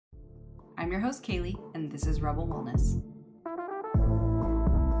I'm your host, Kaylee, and this is Rebel Wellness.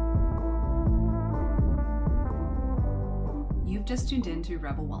 You've just tuned in to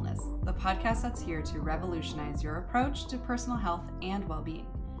Rebel Wellness, the podcast that's here to revolutionize your approach to personal health and well-being.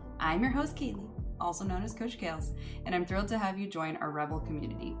 I'm your host, Kaylee, also known as Coach Kales, and I'm thrilled to have you join our Rebel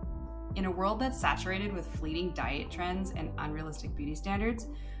community. In a world that's saturated with fleeting diet trends and unrealistic beauty standards,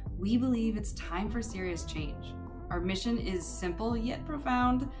 we believe it's time for serious change. Our mission is simple yet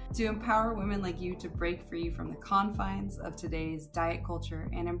profound: to empower women like you to break free from the confines of today's diet culture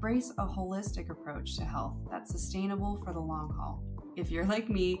and embrace a holistic approach to health that's sustainable for the long haul. If you're like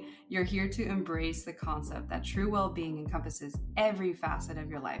me, you're here to embrace the concept that true well-being encompasses every facet of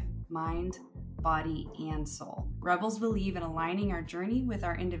your life: mind, body, and soul. Rebels believe in aligning our journey with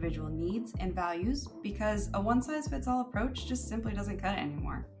our individual needs and values because a one-size-fits-all approach just simply doesn't cut it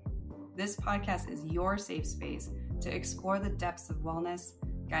anymore. This podcast is your safe space to explore the depths of wellness,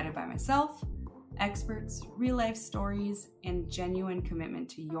 guided by myself, experts, real-life stories, and genuine commitment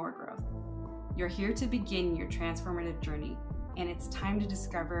to your growth. You're here to begin your transformative journey, and it's time to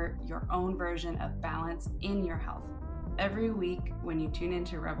discover your own version of balance in your health. Every week, when you tune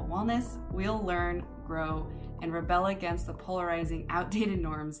into Rebel Wellness, we'll learn, grow, and rebel against the polarizing, outdated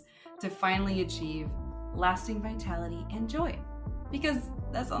norms to finally achieve lasting vitality and joy. Because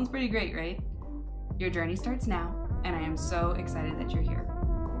that sounds pretty great, right? Your journey starts now, and I am so excited that you're here.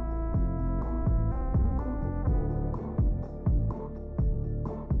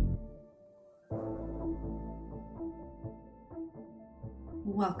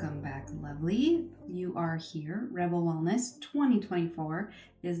 Welcome back, lovely. You are here. Rebel Wellness 2024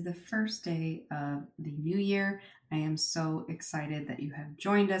 is the first day of the new year. I am so excited that you have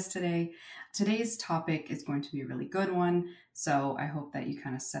joined us today. Today's topic is going to be a really good one, so I hope that you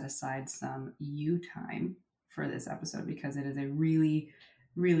kind of set aside some you time for this episode because it is a really,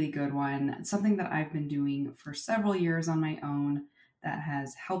 really good one. It's something that I've been doing for several years on my own that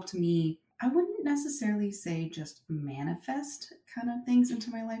has helped me. I wouldn't necessarily say just manifest kind of things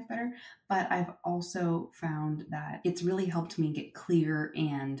into my life better, but I've also found that it's really helped me get clear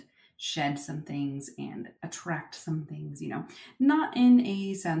and shed some things and attract some things, not in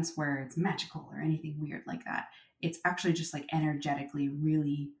a sense where it's magical or anything weird like that. It's actually just like energetically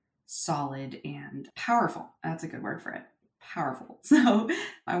really solid and powerful. That's a good word for it. Powerful. So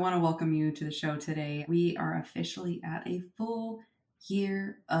I want to welcome you to the show today. We are officially at a full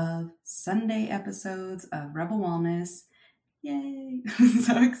year of Sunday episodes of Rebel Wellness. Yay!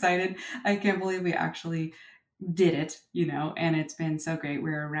 So excited. I can't believe we actually did it, and it's been so great.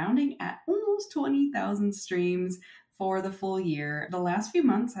 We're rounding at almost 20,000 streams for the full year. The last few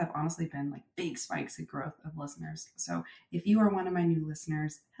months have honestly been like big spikes in growth of listeners. So if you are one of my new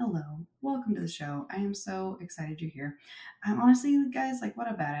listeners, hello, welcome to the show. I am so excited you're here. I'm honestly, guys, like what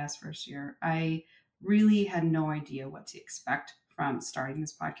a badass first year. I really had no idea what to expect from starting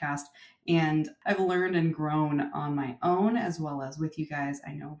this podcast, and I've learned and grown on my own as well as with you guys.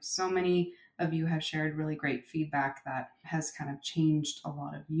 I know so many of you have shared really great feedback that has kind of changed a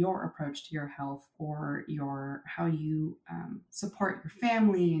lot of your approach to your health or how you support your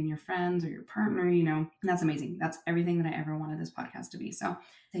family and your friends or your partner, and that's amazing. That's everything that I ever wanted this podcast to be. So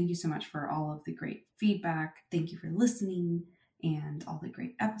thank you so much for all of the great feedback. Thank you for listening and all the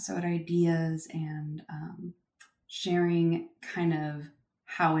great episode ideas and sharing kind of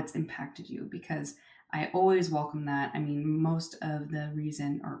how it's impacted you, because I always welcome that. I mean, most of the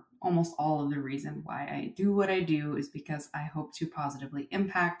reason or almost all of the reason why I do what I do is because I hope to positively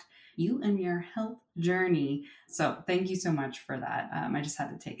impact you and your health journey. So thank you so much for that. I just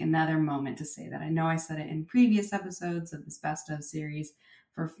had to take another moment to say that. I know I said it in previous episodes of this Best of series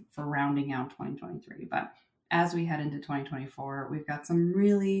for rounding out 2023, but as we head into 2024, we've got some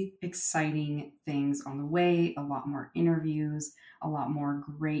really exciting things on the way, a lot more interviews, a lot more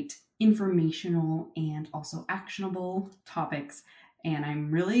great informational and also actionable topics. And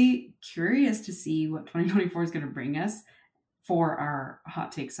I'm really curious to see what 2024 is going to bring us for our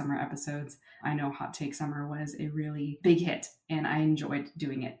Hot Take Summer episodes. I know Hot Take Summer was a really big hit and I enjoyed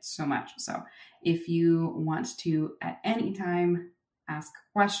doing it so much. So if you want to at any time ask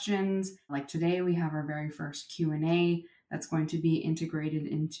questions, like today we have our very first Q&A that's going to be integrated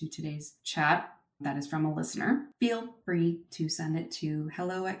into today's chat. That is from a listener. Feel free to send it to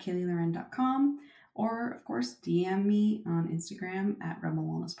hello@KayleeLoren.com or of course DM me on Instagram at Rebel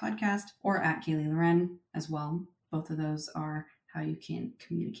Wellness Podcast or at Kaylee Loren as well. Both of those are how you can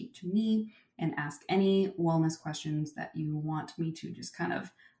communicate to me and ask any wellness questions that you want me to just kind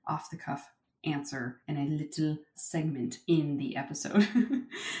of off the cuff answer in a little segment in the episode.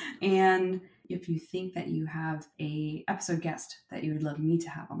 And if you think that you have a episode guest that you would love me to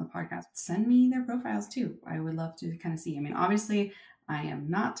have on the podcast, send me their profiles too. I would love to kind of see. I mean, obviously, I am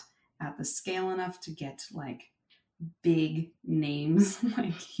not at the scale enough to get like big names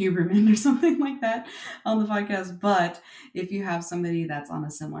like Huberman or something like that on the podcast. But if you have somebody that's on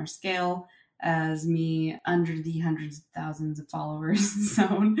a similar scale as me, under the hundreds of thousands of followers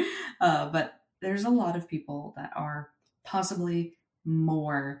zone, but there's a lot of people that are possibly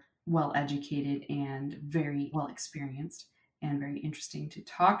more well educated and very well experienced and very interesting to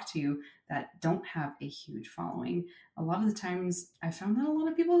talk to that don't have a huge following. A lot of the times I found that a lot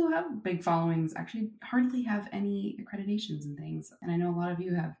of people who have big followings actually hardly have any accreditations and things. And I know a lot of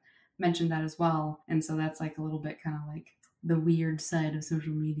you have mentioned that as well. And so that's like a little bit kind of like the weird side of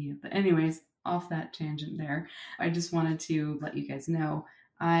social media. But anyways, off that tangent there, I just wanted to let you guys know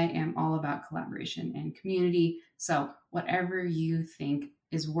I am all about collaboration and community. So whatever you think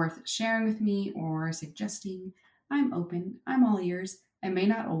is worth sharing with me or suggesting, I'm open. I'm all ears. I may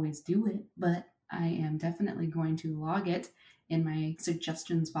not always do it, but I am definitely going to log it in my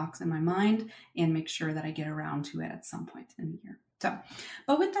suggestions box in my mind and make sure that I get around to it at some point in the year. So,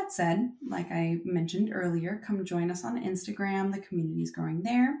 but with that said, like I mentioned earlier, come join us on Instagram. The community is growing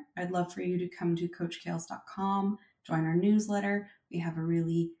there. I'd love for you to come to coachkales.com, join our newsletter. We have a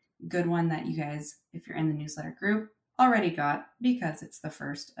really good one that you guys, if you're in the newsletter group, already got because it's the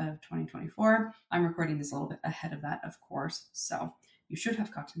 1st of 2024. I'm recording this a little bit ahead of that, of course, so you should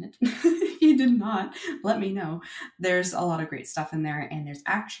have gotten it. If you did not, let me know. There's a lot of great stuff in there, and there's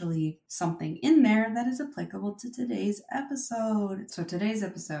actually something in there that is applicable to today's episode. So today's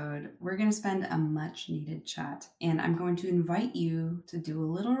episode, we're going to spend a much needed chat, and I'm going to invite you to do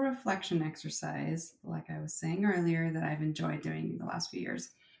a little reflection exercise, like I was saying earlier, that I've enjoyed doing the last few years.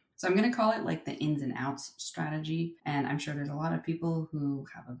 So I'm going to call it like the ins and outs strategy. And I'm sure there's a lot of people who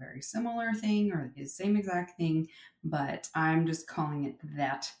have a very similar thing or the same exact thing, but I'm just calling it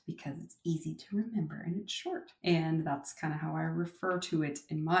that because it's easy to remember and it's short. And that's kind of how I refer to it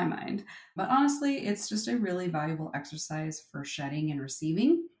in my mind. But honestly, it's just a really valuable exercise for shedding and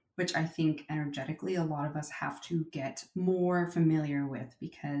receiving, which I think energetically a lot of us have to get more familiar with,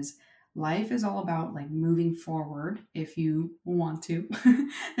 because life is all about like moving forward if you want to.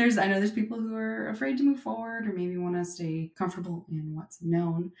 I know there's people who are afraid to move forward or maybe want to stay comfortable in what's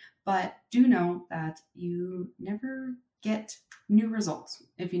known, but do know that you never get new results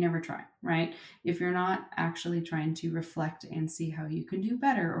if you never try, right? If you're not actually trying to reflect and see how you can do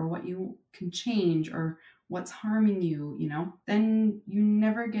better or what you can change or what's harming you, then you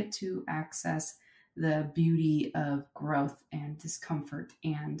never get to access the beauty of growth and discomfort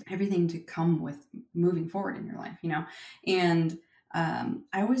and everything to come with moving forward in your life, And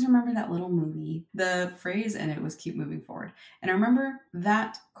I always remember that little movie, the phrase in it was keep moving forward. And I remember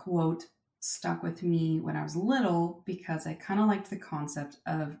that quote stuck with me when I was little because I kind of liked the concept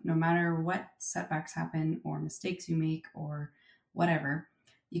of no matter what setbacks happen or mistakes you make or whatever,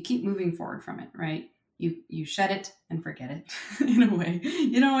 you keep moving forward from it, right? You shed it and forget it in a way.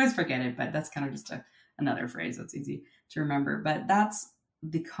 You don't always forget it, but that's kind of just another phrase that's easy to remember. But that's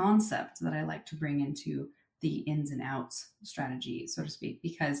the concept that I like to bring into the ins and outs strategy, so to speak,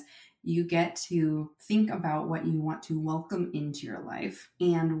 because you get to think about what you want to welcome into your life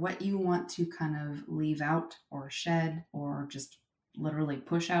and what you want to kind of leave out or shed or just literally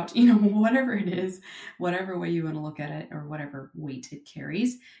push out, whatever it is, whatever way you want to look at it or whatever weight it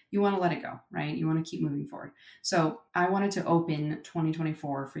carries, you want to let it go, right? You want to keep moving forward. So I wanted to open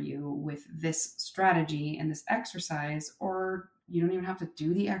 2024 for you with this strategy and this exercise, or you don't even have to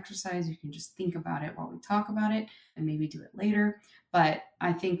do the exercise. You can just think about it while we talk about it and maybe do it later. But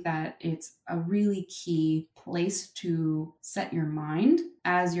I think that it's a really key place to set your mind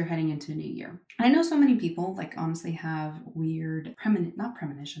as you're heading into a new year. I know so many people honestly have weird not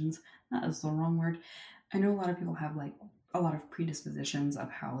premonitions, that is the wrong word. I know a lot of people have a lot of predispositions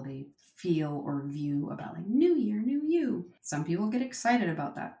of how they feel or view about new year, new you. Some people get excited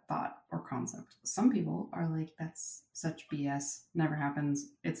about that thought or concept. Some people are like, that's such BS, never happens,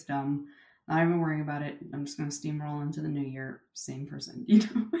 it's dumb. Not even worrying about it. I'm just going to steamroll into the new year. Same person,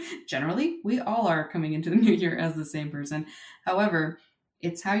 Generally, we all are coming into the new year as the same person. However,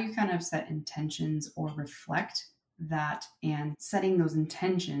 it's how you kind of set intentions or reflect that and setting those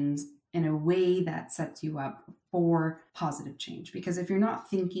intentions in a way that sets you up for positive change. Because if you're not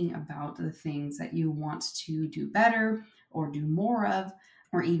thinking about the things that you want to do better or do more of,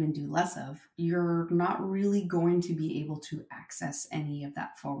 or even do less of, you're not really going to be able to access any of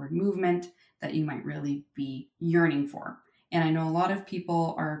that forward movement that you might really be yearning for. And I know a lot of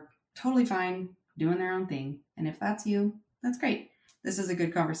people are totally fine doing their own thing. And if that's you, that's great. this is a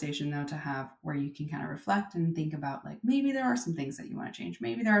good conversation though to have where you can kind of reflect and think about like maybe there are some things that you want to change.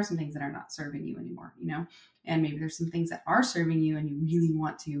 Maybe there are some things that are not serving you anymore, and maybe there's some things that are serving you and you really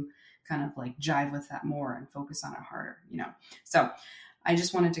want to kind of like jive with that more and focus on it harder, So I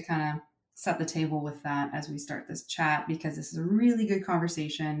just wanted to kind of set the table with that as we start this chat, because this is a really good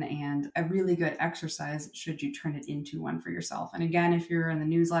conversation and a really good exercise should you turn it into one for yourself. And again, if you're in the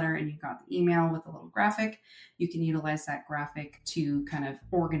newsletter and you got the email with a little graphic, you can utilize that graphic to kind of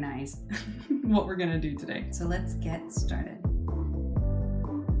organize what we're going to do today. So let's get started.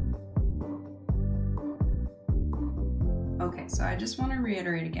 Okay, so I just want to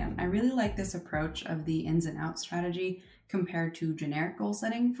reiterate again, I really like this approach of the ins and outs strategy compared to generic goal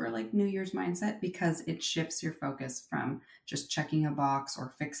setting for like New Year's mindset, because it shifts your focus from just checking a box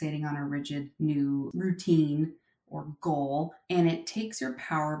or fixating on a rigid new routine or goal. And it takes your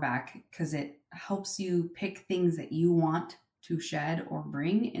power back because it helps you pick things that you want to shed or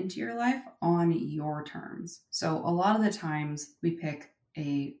bring into your life on your terms. So a lot of the times we pick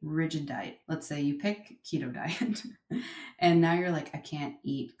a rigid diet. Let's say you pick keto diet and now you're like, I can't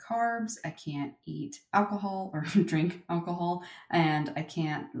eat carbs, I can't eat alcohol or drink alcohol, and I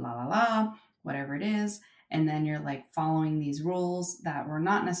can't whatever it is. And then you're like following these rules that were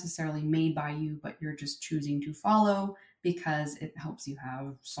not necessarily made by you, but you're just choosing to follow because it helps you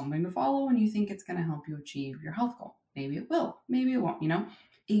have something to follow and you think it's going to help you achieve your health goal. Maybe it will, maybe it won't,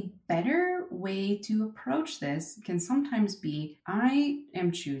 A better way to approach this can sometimes be, I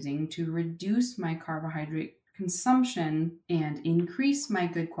am choosing to reduce my carbohydrate consumption and increase my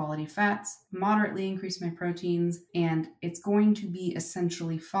good quality fats, moderately increase my proteins, and it's going to be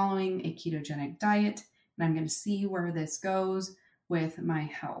essentially following a ketogenic diet. And I'm going to see where this goes with my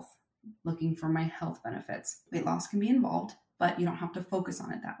health, looking for my health benefits. Weight loss can be involved, but you don't have to focus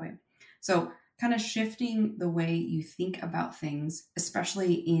on it that way. So kind of shifting the way you think about things,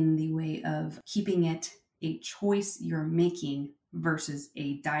 especially in the way of keeping it a choice you're making versus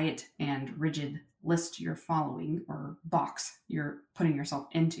a diet and rigid list you're following or box you're putting yourself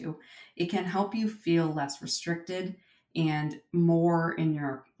into. It can help you feel less restricted and more in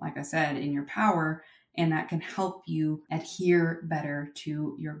your, like I said, in your power. And that can help you adhere better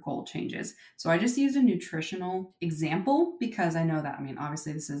to your goal changes. So I just used a nutritional example because I know that,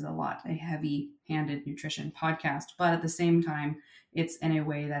 obviously this is a heavy-handed nutrition podcast, but at the same time, it's in a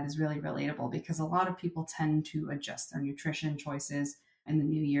way that is really relatable because a lot of people tend to adjust their nutrition choices in the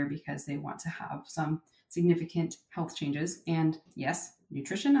new year because they want to have some significant health changes. And yes,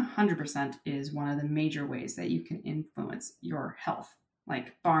 nutrition 100% is one of the major ways that you can influence your health.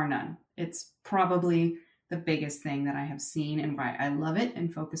 Like bar none. It's probably the biggest thing that I have seen and why I love it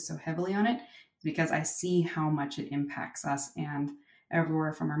and focus so heavily on it, because I see how much it impacts us, and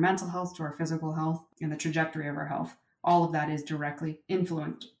everywhere from our mental health to our physical health and the trajectory of our health. All of that is directly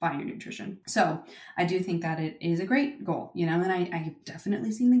influenced by your nutrition. So I do think that it is a great goal, and I've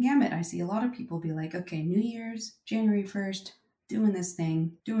definitely seen the gamut. I see a lot of people be like, okay, New Year's, January 1st, doing this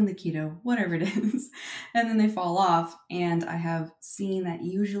thing, doing the keto, whatever it is, and then they fall off. And I have seen that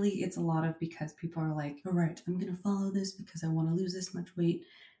usually it's a lot of because people are like, all right, I'm going to follow this because I want to lose this much weight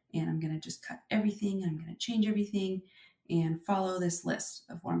and I'm going to just cut everything and I'm going to change everything and follow this list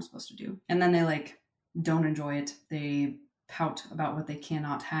of what I'm supposed to do. And then they don't enjoy it. They pout about what they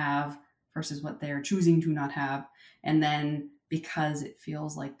cannot have versus what they're choosing to not have. And then because it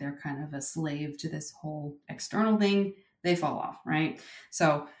feels like they're kind of a slave to this whole external thing, they fall off, right?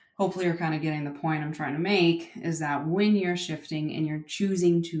 So hopefully you're kind of getting the point I'm trying to make, is that when you're shifting and you're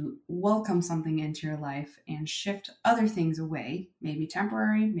choosing to welcome something into your life and shift other things away, maybe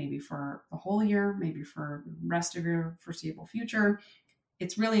temporary, maybe for the whole year, maybe for the rest of your foreseeable future,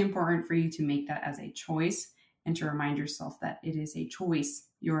 it's really important for you to make that as a choice and to remind yourself that it is a choice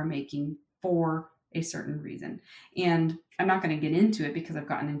you're making for a certain reason. And I'm not going to get into it because I've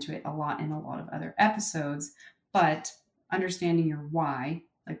gotten into it a lot in a lot of other episodes, but understanding your why,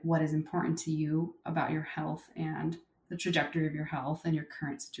 like what is important to you about your health and the trajectory of your health and your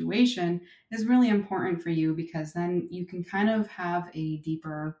current situation is really important for you, because then you can kind of have a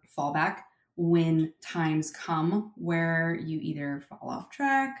deeper fallback when times come where you either fall off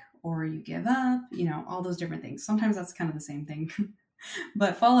track or you give up, all those different things. Sometimes that's kind of the same thing.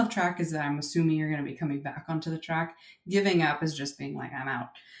 But fall off track is that I'm assuming you're going to be coming back onto the track. Giving up is just being like, I'm out.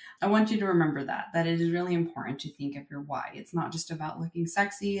 I want you to remember that it is really important to think of your why. It's not just about looking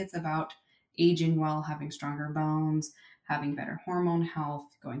sexy. It's about aging well, having stronger bones, having better hormone health,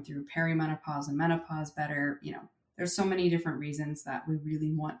 going through perimenopause and menopause better. There's so many different reasons that we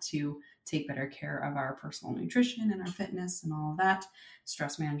really want to take better care of our personal nutrition and our fitness and all of that,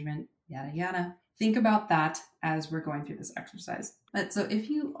 stress management, yada, yada. think about that as we're going through this exercise. But so if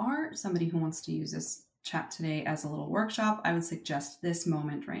you are somebody who wants to use this chat today as a little workshop, I would suggest this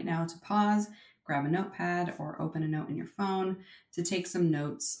moment right now to pause, grab a notepad or open a note in your phone to take some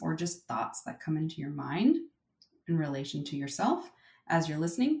notes or just thoughts that come into your mind in relation to yourself as you're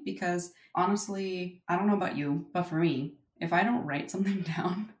listening. Because honestly, I don't know about you, but for me, if I don't write something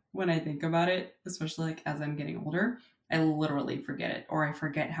down when I think about it, especially like as I'm getting older, I literally forget it, or I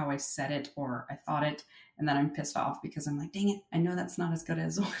forget how I said it or I thought it, and then I'm pissed off because I'm like, dang it, I know that's not as good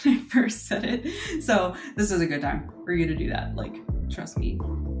as when I first said it. So this is a good time for you to do that. Like, trust me.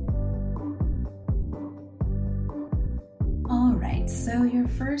 All right, so your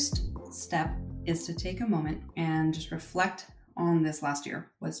first step is to take a moment and just reflect on this last year.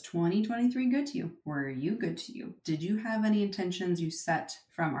 Was 2023 good to you? Were you good to you? Did you have any intentions you set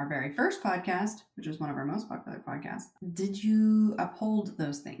from our very first podcast, which was one of our most popular podcasts? Did you uphold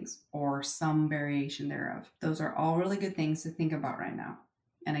those things or some variation thereof? Those are all really good things to think about right now.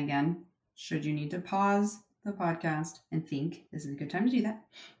 And again, should you need to pause the podcast and think, this is a good time to do that.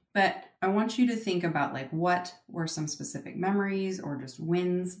 But I want you to think about like what were some specific memories or just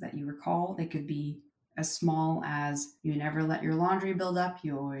wins that you recall. They could be as small as you never let your laundry build up,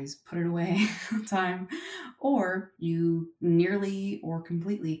 you always put it away on time, or you nearly or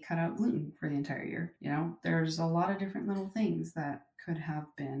completely cut out gluten for the entire year. You know, there's a lot of different little things that could have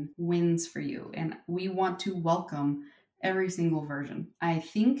been wins for you. And we want to welcome every single version. I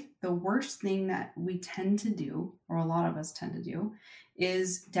think the worst thing that we tend to do, or a lot of us tend to do,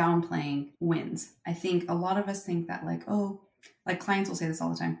 is downplaying wins. I think a lot of us think that like, oh, like clients will say this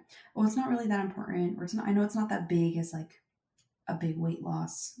all the time. Oh, it's not really that important, or it's not, I know it's not that big as like a big weight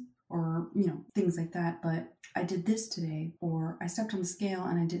loss or, you know, things like that, but I did this today, or I stepped on the scale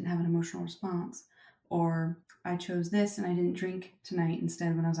and I didn't have an emotional response, or I chose this and I didn't drink tonight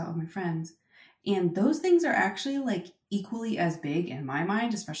instead when I was out with my friends. And those things are actually like equally as big in my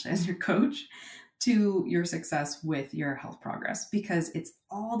mind, especially as your coach, to your success with your health progress, because it's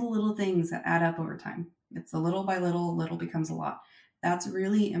all the little things that add up over time. It's a little by little, little becomes a lot. That's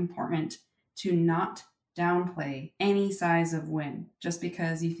really important to not downplay any size of win just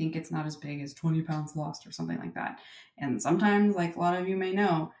because you think it's not as big as 20 pounds lost or something like that. And sometimes, like a lot of you may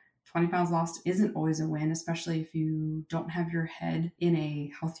know, 20 pounds lost isn't always a win, especially if you don't have your head in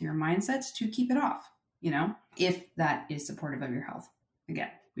a healthier mindset to keep it off, you know, if that is supportive of your health. Again,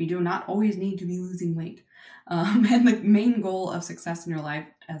 we do not always need to be losing weight. And the main goal of success in your life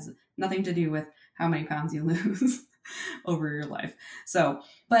has nothing to do with how many pounds you lose over your life. So,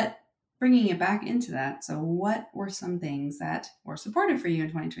 but bringing it back into that. So what were some things that were supportive for you in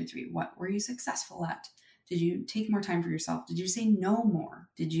 2023? What were you successful at? Did you take more time for yourself? Did you say no more?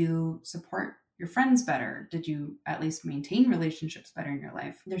 Did you support your friends better? Did you at least maintain relationships better in your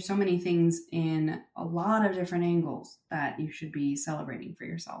life? There's so many things in a lot of different angles that you should be celebrating for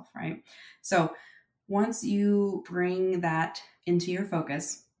yourself, right? So once you bring that into your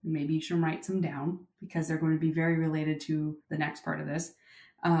focus, maybe you should write some down because they're going to be very related to the next part of this.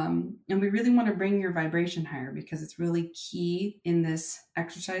 And we really want to bring your vibration higher because it's really key in this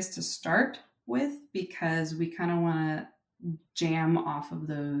exercise to start with, because we kind of want to jam off of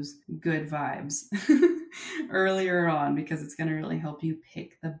those good vibes earlier on, because it's going to really help you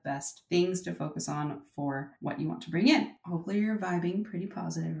pick the best things to focus on for what you want to bring in. Hopefully you're vibing pretty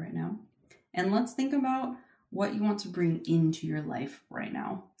positive right now. And let's think about what you want to bring into your life right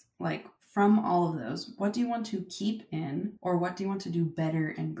now. Like from all of those, what do you want to keep in, or what do you want to do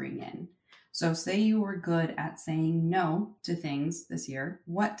better and bring in? So say you were good at saying no to things this year.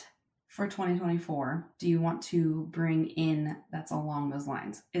 What for 2024 do you want to bring in that's along those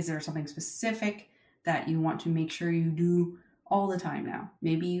lines? Is there something specific that you want to make sure you do all the time now?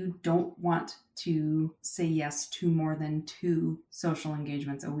 Maybe you don't want to say yes to more than 2 social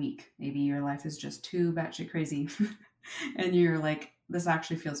engagements a week. Maybe your life is just too batshit crazy and you're like, this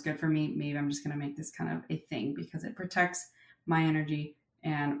actually feels good for me. Maybe I'm just going to make this kind of a thing because it protects my energy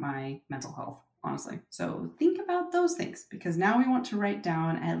and my mental health, honestly. So think about those things, because now we want to write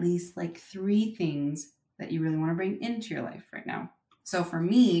down at least like 3 things that you really want to bring into your life right now. So for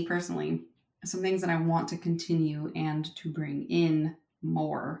me personally, some things that I want to continue and to bring in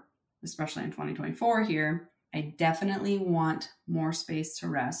more, especially in 2024 here, I definitely want more space to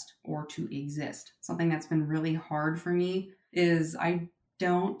rest or to exist. Something that's been really hard for me is I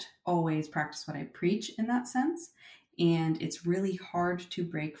don't always practice what I preach in that sense. And it's really hard to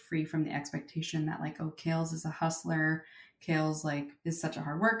break free from the expectation that like, oh, Kales is a hustler. Kales like is such a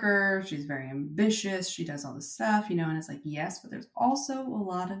hard worker. She's very ambitious. She does all this stuff, you know, and it's like, yes, but there's also a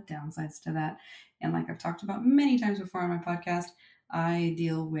lot of downsides to that. And like I've talked about many times before on my podcast, I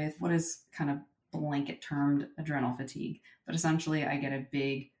deal with what is kind of blanket termed adrenal fatigue, but essentially I get a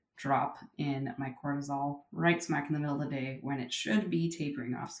big drop in my cortisol right smack in the middle of the day when it should be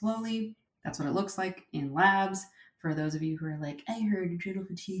tapering off slowly. That's what it looks like in labs. For those of you who are like, I heard adrenal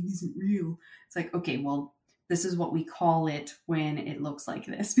fatigue isn't real. It's like, okay, well, this is what we call it when it looks like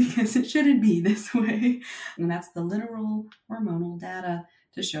this, because it shouldn't be this way. And that's the literal hormonal data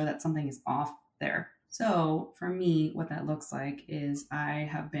to show that something is off there. So for me, what that looks like is I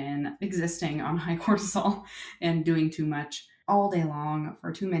have been existing on high cortisol and doing too much all day long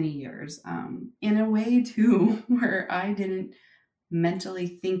for too many years, in a way too, where I didn't mentally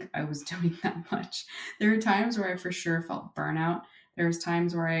think I was doing that much. There were times where I for sure felt burnout. There was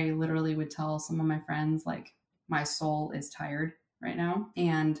times where I literally would tell some of my friends, like, my soul is tired right now.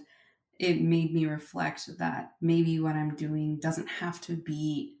 And it made me reflect that maybe what I'm doing doesn't have to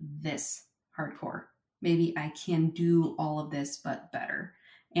be this hardcore. Maybe I can do all of this, but better.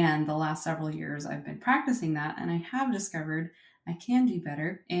 And the last several years I've been practicing that, and I have discovered I can do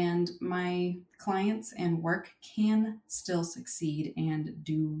better, and my clients and work can still succeed and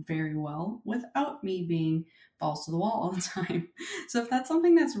do very well without me being balls to the wall all the time. So if that's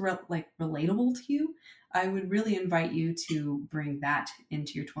something that's relatable to you, I would really invite you to bring that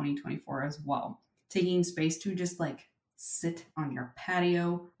into your 2024 as well. Taking space to just like sit on your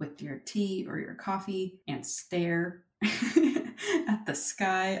patio with your tea or your coffee and stare at the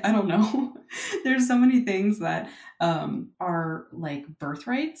sky. I don't know. There's so many things that are like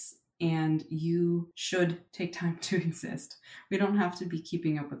birthrights, and you should take time to exist. We don't have to be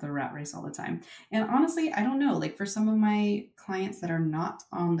keeping up with the rat race all the time. And honestly, I don't know, like for some of my clients that are not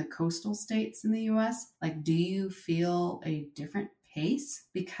on the coastal states in the US, like, do you feel a different pace?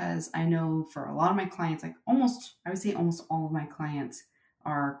 Because I know for a lot of my clients, like I would say almost all of my clients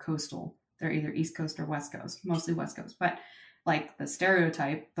are coastal. They're either East Coast or West Coast, mostly West Coast. But like the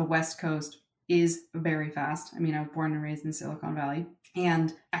stereotype, the West Coast is very fast. I mean, I was born and raised in Silicon Valley,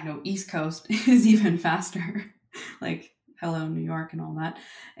 and I know East Coast is even faster, like hello, New York and all that.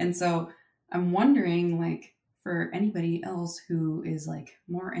 And so I'm wondering, like, for anybody else who is like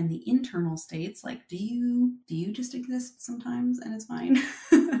more in the internal states, like, do you just exist sometimes and it's fine?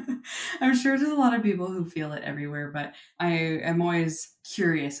 I'm sure there's a lot of people who feel it everywhere, but I am always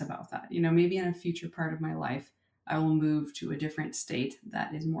curious about that. You know, maybe in a future part of my life, I will move to a different state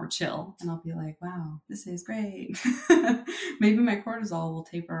that is more chill, and I'll be like, wow, this is great. Maybe my cortisol will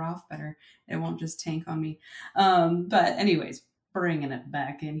taper off better. It won't just tank on me. But anyways, bringing it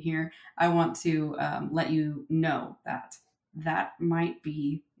back in here, I want to let you know that that might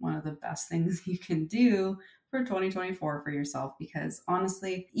be one of the best things you can do for 2024 for yourself, because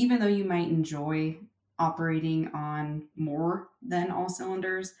honestly, even though you might enjoy operating on more than all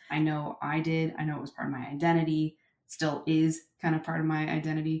cylinders, I know I did. I know it was part of my identity, still is kind of part of my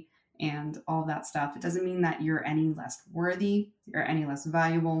identity, and all that stuff. It doesn't mean that you're any less worthy, you're any less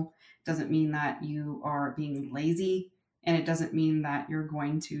valuable. It doesn't mean that you are being lazy. And it doesn't mean that you're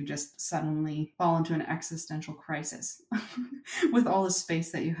going to just suddenly fall into an existential crisis with all the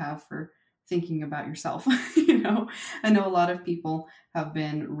space that you have for thinking about yourself. You know, I know a lot of people have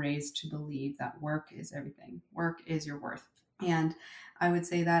been raised to believe that work is everything. Work is your worth. And I would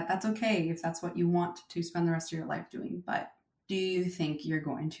say that that's okay if that's what you want to spend the rest of your life doing. But do you think you're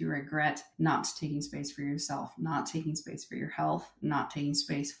going to regret not taking space for yourself, not taking space for your health, not taking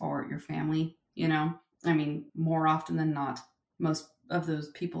space for your family? You know, I mean, more often than not, most of those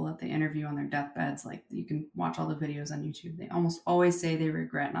people that they interview on their deathbeds, like, you can watch all the videos on YouTube, they almost always say they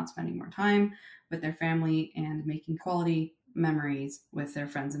regret not spending more time with their family and making quality memories with their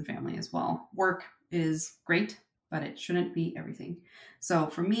friends and family as well. Work is great, but it shouldn't be everything. So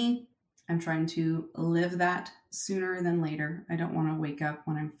for me, I'm trying to live that sooner than later. I don't want to wake up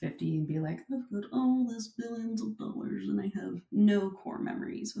when I'm 50 and be like, I've got all this billions of dollars and I have no core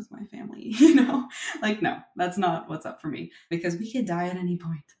memories with my family. You know, like, no, that's not what's up for me, because we could die at any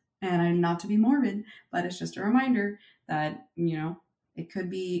point. And I'm not to be morbid, but it's just a reminder that, you know, it could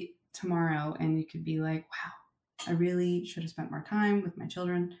be tomorrow and you could be like, wow, I really should have spent more time with my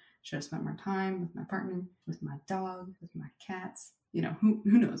children, should have spent more time with my partner, with my dog, with my cats. You know, who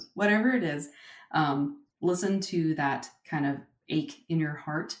knows, whatever it is, listen to that kind of ache in your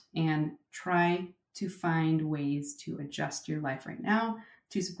heart and try to find ways to adjust your life right now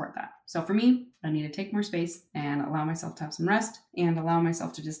to support that. So for me, I need to take more space and allow myself to have some rest and allow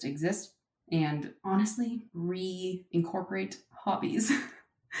myself to just exist, and honestly reincorporate hobbies.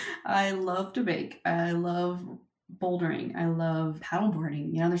 I love to bake. I love bouldering. I love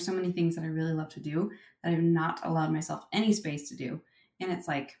paddleboarding. You know, there's so many things that I really love to do that I've not allowed myself any space to do. And it's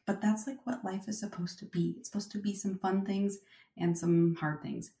like, but that's like what life is supposed to be. It's supposed to be some fun things and some hard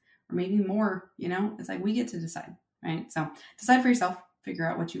things, or maybe more, it's like we get to decide, right? So decide for yourself, figure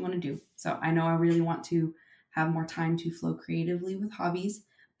out what you want to do. So I know I really want to have more time to flow creatively with hobbies,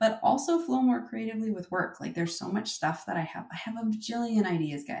 but also flow more creatively with work. Like there's so much stuff that I have a bajillion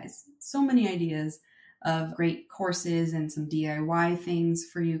ideas, guys. So many ideas of great courses and some DIY things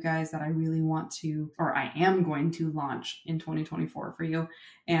for you guys that I really want to, or I am going to launch in 2024 for you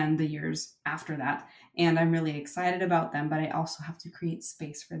and the years after that. And I'm really excited about them, but I also have to create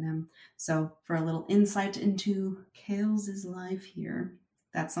space for them. So for a little insight into Kales' life here,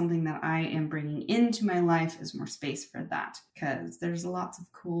 that's something that I am bringing into my life is more space for that, because there's lots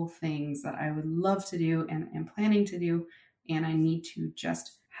of cool things that I would love to do and am planning to do, and I need to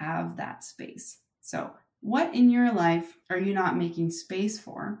just have that space. So what in your life are you not making space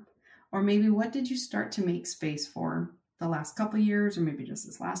for? Or maybe what did you start to make space for the last couple of years, or maybe just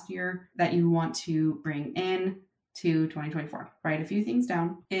this last year, that you want to bring in to 2024? Write a few things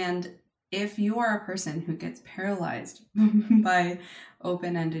down. And if you are a person who gets paralyzed by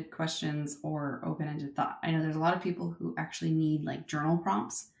open-ended questions or open-ended thought, I know there's a lot of people who actually need like journal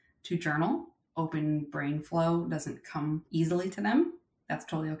prompts to journal. Open brain flow doesn't come easily to them. That's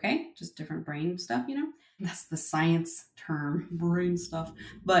totally okay. Just different brain stuff, That's the science term, brain stuff.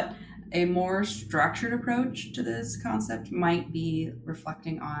 But a more structured approach to this concept might be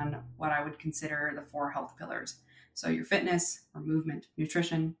reflecting on what I would consider the 4 health pillars. So your fitness or movement,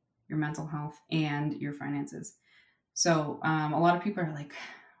 nutrition, your mental health, and your finances. So a lot of people are like,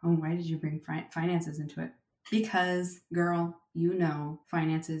 oh, why did you bring finances into it? Because, girl,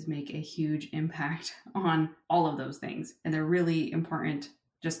 finances make a huge impact on all of those things. And they're really important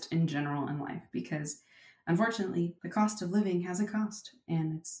just in general in life, because unfortunately, the cost of living has a cost,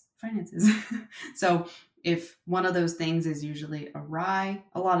 and it's finances. So if one of those things is usually awry,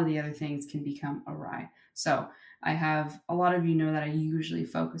 a lot of the other things can become awry. So I have a lot of you know that I usually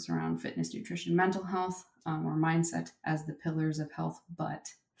focus around fitness, nutrition, mental health, or mindset as the pillars of health, but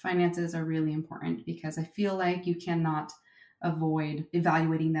finances are really important because I feel like you cannot avoid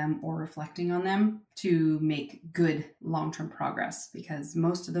evaluating them or reflecting on them to make good long-term progress, because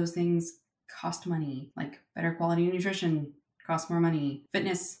most of those things cost money. Like better quality nutrition costs more money.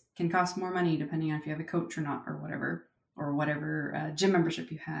 Fitness can cost more money depending on if you have a coach or not, or whatever gym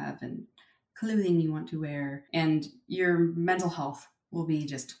membership you have and clothing you want to wear. And your mental health will be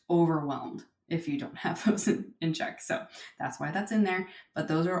just overwhelmed if you don't have those in check. So that's why that's in there. But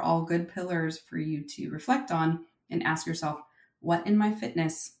those are all good pillars for you to reflect on and ask yourself, what in my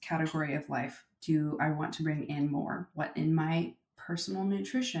fitness category of life do I want to bring in more? What in my personal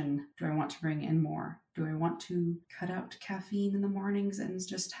nutrition do I want to bring in more? Do I want to cut out caffeine in the mornings and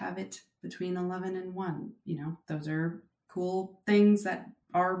just have it between 11 and 1? Those are cool things that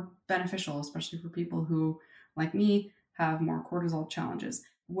are beneficial, especially for people who, like me, have more cortisol challenges.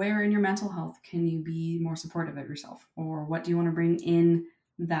 Where in your mental health can you be more supportive of yourself? Or what do you want to bring in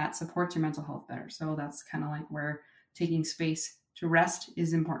that supports your mental health better? So that's kind of like where taking space to rest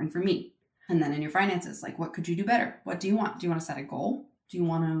is important for me. And then in your finances, like what could you do better? What do you want? Do you want to set a goal? Do you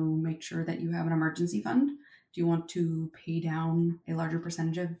want to make sure that you have an emergency fund? Do you want to pay down a larger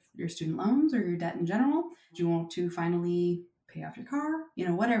percentage of your student loans or your debt in general? Do you want to finally pay off your car?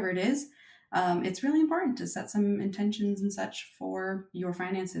 Whatever it is. It's really important to set some intentions and such for your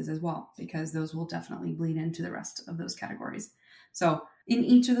finances as well, because those will definitely bleed into the rest of those categories. So in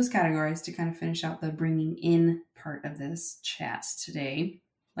each of those categories, to kind of finish out the bringing in part of this chat today,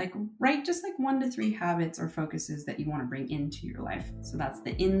 write just 1 to 3 habits or focuses that you want to bring into your life. So that's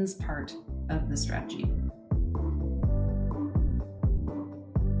the ins part of the strategy.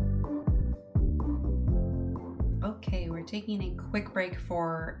 Okay, we're taking a quick break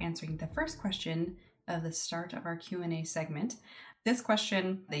for answering the first question of the start of our Q&A segment. This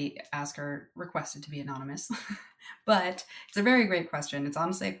question, the asker requested to be anonymous, but it's a very great question. It's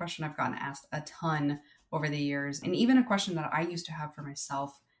honestly a question I've gotten asked a ton over the years, and even a question that I used to have for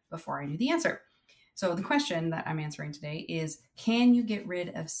myself before I knew the answer. So the question that I'm answering today is, can you get rid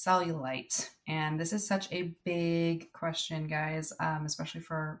of cellulite? And this is such a big question, guys, especially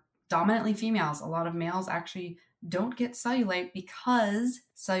for dominantly females. A lot of males actually don't get cellulite because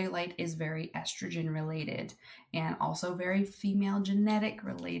cellulite is very estrogen related and also very female genetic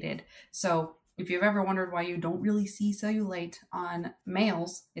related. So if you've ever wondered why you don't really see cellulite on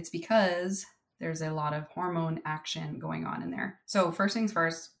males, it's because there's a lot of hormone action going on in there. So first things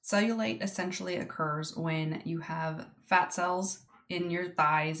first, cellulite essentially occurs when you have fat cells in your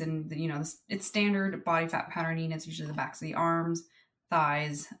thighs, and it's standard body fat patterning. It's usually the backs of the arms,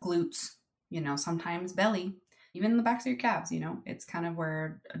 thighs, glutes, sometimes belly. even the backs of your calves, it's kind of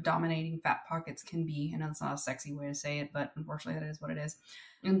where dominating fat pockets can be. I know it's not a sexy way to say it, but unfortunately that is what it is.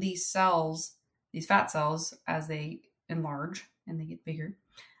 And these cells, these fat cells, as they enlarge and they get bigger,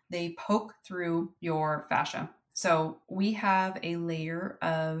 they poke through your fascia. So we have our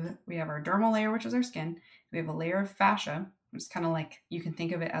dermal layer, which is our skin. We have a layer of fascia. It's kind of like, you can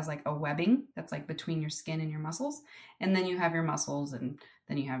think of it as like a webbing that's like between your skin and your muscles. And then you have your muscles, and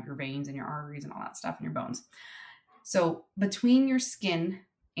then you have your veins and your arteries and all that stuff, and your bones. So between your skin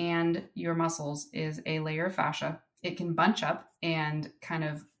and your muscles is a layer of fascia. It can bunch up and kind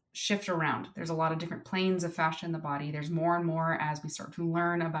of shift around. There's a lot of different planes of fascia in the body. There's more and more as we start to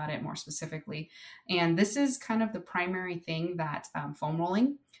learn about it more specifically. And this is kind of the primary thing that foam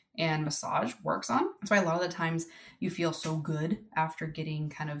rolling and massage works on. That's why a lot of the times you feel so good after getting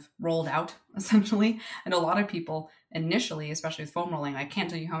kind of rolled out, essentially. And a lot of people initially, especially with foam rolling, I can't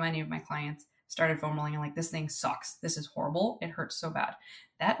tell you how many of my clients started foam rolling and like, this thing sucks. This is horrible. It hurts so bad.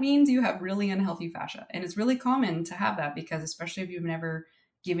 That means you have really unhealthy fascia. And it's really common to have that, because especially if you've never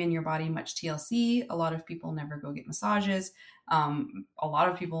given your body much TLC, a lot of people never go get massages. A lot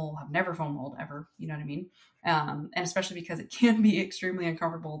of people have never foam rolled ever, you know what I mean? And especially because it can be extremely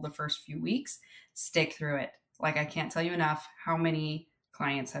uncomfortable the first few weeks, stick through it. Like, I can't tell you enough how many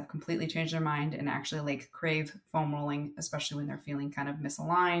clients have completely changed their mind and actually like crave foam rolling, especially when they're feeling kind of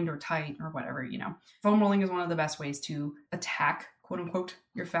misaligned or tight or whatever, Foam rolling is one of the best ways to attack, quote unquote,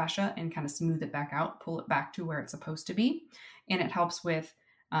 your fascia and kind of smooth it back out, pull it back to where it's supposed to be. And it helps with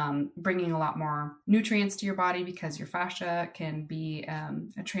bringing a lot more nutrients to your body, because your fascia can be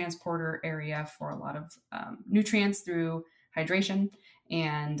a transporter area for a lot of nutrients through hydration,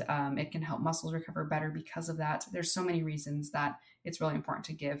 and it can help muscles recover better because of that. There's so many reasons that it's really important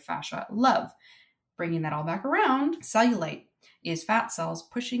to give fascia love. Bringing that all back around, cellulite is fat cells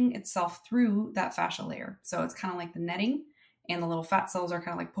pushing itself through that fascia layer. So it's kind of like the netting, and the little fat cells are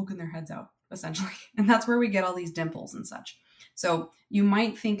kind of like poking their heads out, essentially. And that's where we get all these dimples and such. So you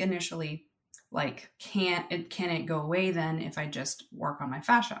might think initially, like, can it go away then if I just work on my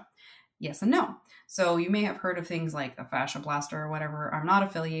fascia? Yes and no. So you may have heard of things like a fascia blaster or whatever. I'm not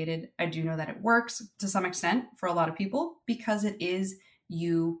affiliated. I do know that it works to some extent for a lot of people, because it is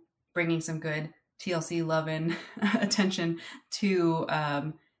you bringing some good TLC love and attention to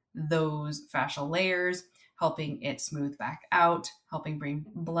those fascial layers, helping it smooth back out, helping bring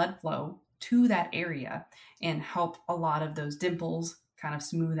blood flow to that area, and help a lot of those dimples kind of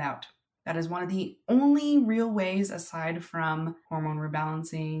smooth out. That is one of the only real ways, aside from hormone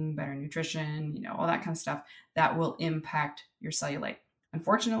rebalancing, better nutrition, all that kind of stuff, that will impact your cellulite.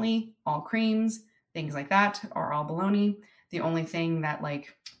 Unfortunately, all creams, things like that, are all baloney. The only thing that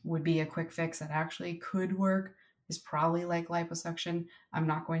would be a quick fix that actually could work is probably like liposuction. I'm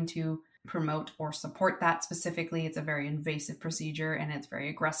not going to promote or support that specifically. It's a very invasive procedure and it's very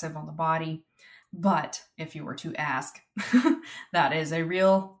aggressive on the body. But if you were to ask, that is a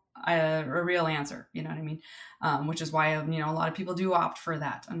real answer, you know what I mean? Which is why, a lot of people do opt for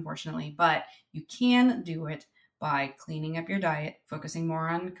that, unfortunately. But you can do it by cleaning up your diet, focusing more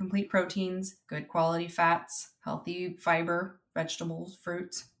on complete proteins, good quality fats, healthy fiber, vegetables,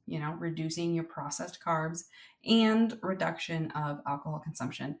 fruits, reducing your processed carbs, and reduction of alcohol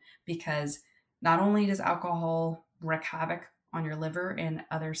consumption. Because not only does alcohol wreak havoc on your liver and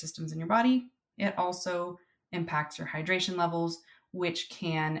other systems in your body, it also impacts your hydration levels, which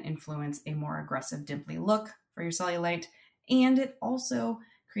can influence a more aggressive dimply look for your cellulite. And it also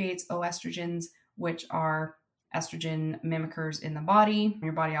creates oestrogens, which are estrogen mimickers in the body.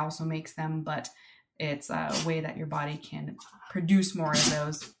 Your body also makes them, but it's a way that your body can produce more of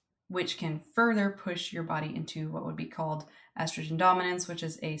those, which can further push your body into what would be called estrogen dominance, which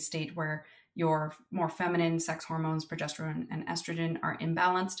is a state where your more feminine sex hormones, progesterone and estrogen, are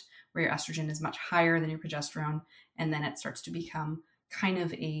imbalanced, where your estrogen is much higher than your progesterone. And then it starts to become kind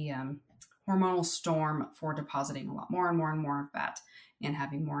of a hormonal storm for depositing a lot more and more and more fat and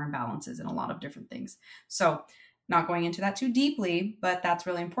having more imbalances in a lot of different things. So not going into that too deeply, but that's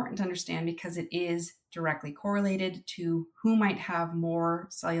really important to understand, because it is directly correlated to who might have more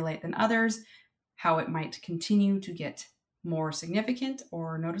cellulite than others, how it might continue to get more significant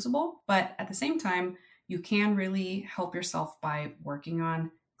or noticeable. But at the same time, you can really help yourself by working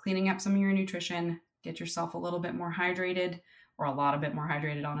on cleaning up some of your nutrition, get yourself a little bit more hydrated, or a lot a bit more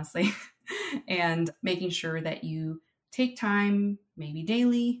hydrated, honestly, and making sure that you take time, maybe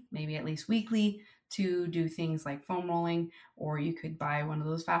daily, maybe at least weekly, to do things like foam rolling, or you could buy one of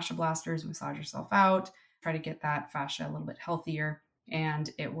those fascia blasters, massage yourself out, try to get that fascia a little bit healthier,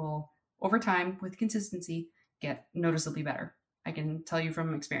 and it will, over time, with consistency, get noticeably better. I can tell you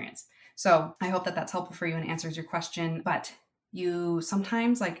from experience. So I hope that that's helpful for you and answers your question. But you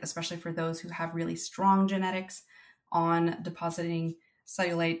sometimes, like, especially for those who have really strong genetics on depositing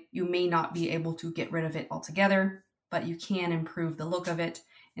cellulite, you may not be able to get rid of it altogether, but you can improve the look of it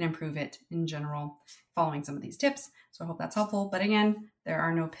and improve it in general following some of these tips. So I hope that's helpful. But again, there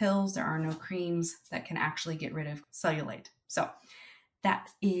are no pills, there are no creams that can actually get rid of cellulite. So that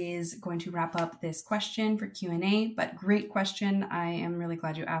is going to wrap up this question for Q&A, but great question. I am really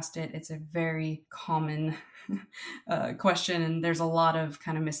glad you asked it. It's a very common question, and there's a lot of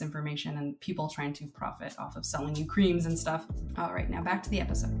kind of misinformation and people trying to profit off of selling you creams and stuff. All right, now back to the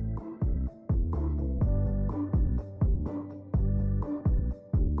episode.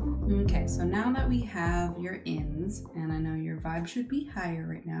 Okay, so now that we have your ins, and I know your vibe should be higher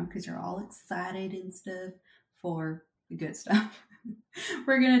right now because you're all excited and stuff for the good stuff,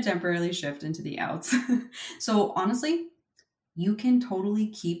 we're going to temporarily shift into the outs. So honestly, you can totally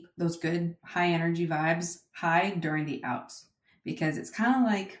keep those good high energy vibes high during the outs, because it's kind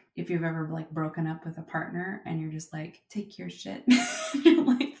of like if you've ever like broken up with a partner and you're just like, take your shit. You're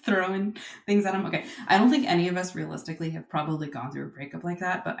like throwing things at them. Okay, I don't think any of us realistically have probably gone through a breakup like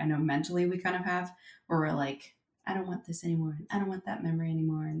that, but I know mentally we kind of have, where we're like, I don't want this anymore. I don't want that memory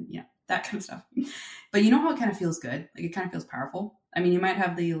anymore. And yeah, that kind of stuff. But you know how it kind of feels good? Like it kind of feels powerful. I mean, you might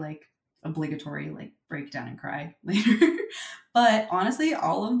have the like obligatory like break down and cry later. But honestly,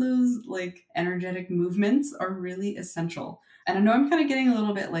 all of those like energetic movements are really essential. And I know I'm kind of getting a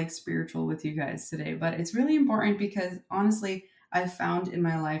little bit like spiritual with you guys today, but it's really important because honestly, I've found in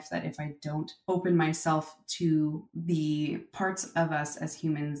my life that if I don't open myself to the parts of us as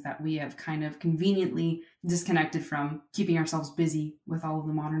humans that we have kind of conveniently disconnected from, keeping ourselves busy with all of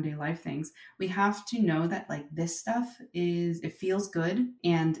the modern day life things, we have to know that like this stuff it feels good.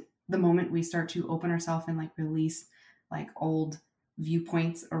 And the moment we start to open ourselves and like release like old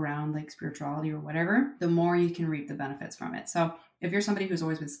viewpoints around like spirituality or whatever, the more you can reap the benefits from it. So if you're somebody who's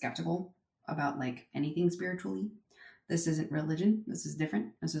always been skeptical about like anything spiritually, this isn't religion. This is different.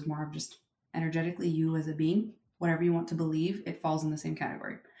 This is more of just energetically you as a being. Whatever you want to believe, it falls in the same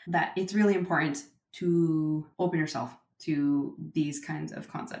category. That it's really important to open yourself to these kinds of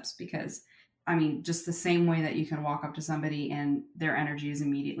concepts, because I mean, just the same way that you can walk up to somebody and their energy is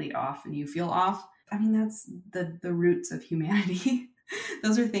immediately off and you feel off. I mean, that's the roots of humanity.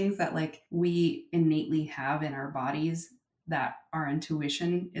 Those are things that like we innately have in our bodies that our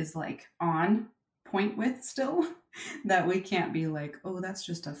intuition is like on point with still, that we can't be like, oh, that's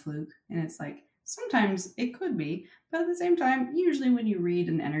just a fluke. And it's like, sometimes it could be, but at the same time, usually when you read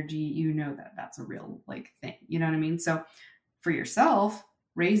an energy, you know that that's a real like thing. You know what I mean? So for yourself,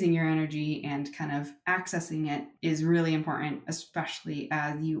 raising your energy and kind of accessing it is really important, especially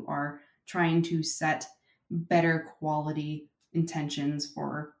as you are trying to set better quality intentions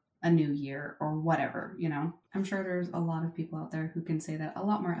for a new year or whatever, you know. I'm sure there's a lot of people out there who can say that a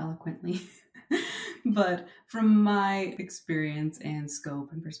lot more eloquently. But from my experience and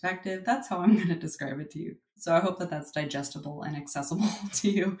scope and perspective, that's how I'm going to describe it to you. So I hope that that's digestible and accessible to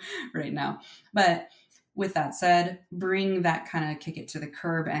you right now. But with that said, bring that kind of kick it to the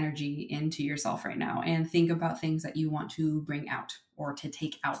curb energy into yourself right now and think about things that you want to bring out, or to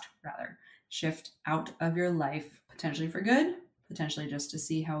take out rather. Shift out of your life, potentially for good, potentially just to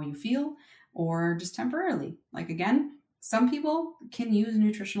see how you feel, or just temporarily. Like again, some people can use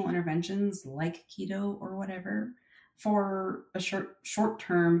nutritional interventions like keto or whatever for a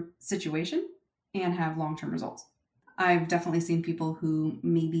short-term situation and have long-term results. I've definitely seen people who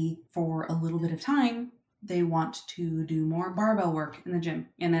maybe for a little bit of time, they want to do more barbell work in the gym,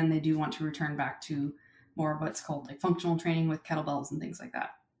 and then they do want to return back to more of what's called like functional training with kettlebells and things like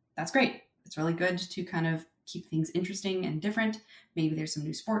that. That's great. It's really good to kind of keep things interesting and different. Maybe there's some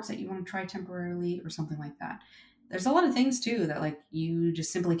new sports that you want to try temporarily or something like that. There's a lot of things too that like you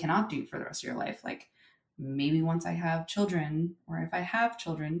just simply cannot do for the rest of your life. Like maybe once I have children, or if I have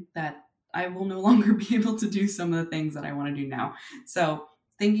children, that I will no longer be able to do some of the things that I want to do now. So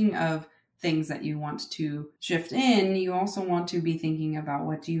thinking of things that you want to shift in, you also want to be thinking about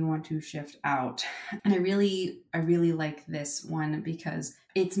what do you want to shift out. And I really like this one because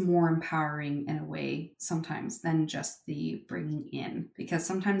it's more empowering in a way sometimes than just the bringing in, because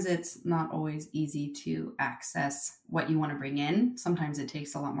sometimes it's not always easy to access what you want to bring in. Sometimes it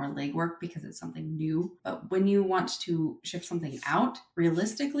takes a lot more legwork because it's something new. But when you want to shift something out,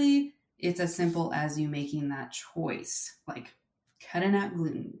 realistically, it's as simple as you making that choice, like cutting out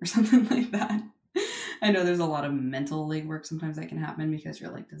gluten or something like that. I know there's a lot of mental legwork sometimes that can happen because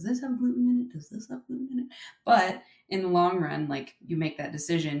you're like, does this have gluten in it? Does this have gluten in it? But in the long run, like you make that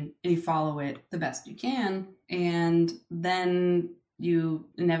decision and you follow it the best you can, and then you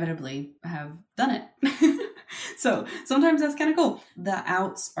inevitably have done it. So sometimes that's kind of cool. The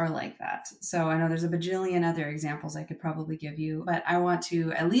outs are like that. So I know there's a bajillion other examples I could probably give you, but I want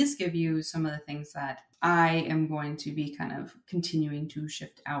to at least give you some of the things that I am going to be kind of continuing to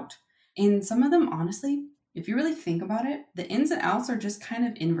shift out. And some of them, honestly, if you really think about it, the ins and outs are just kind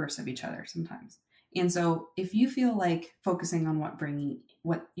of inverse of each other sometimes. And so if you feel like focusing on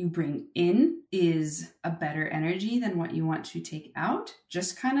what you bring in is a better energy than what you want to take out,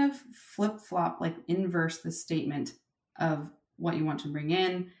 just kind of flip-flop, like inverse the statement of what you want to bring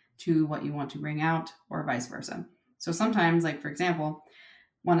in to what you want to bring out, or vice versa. So sometimes, like for example,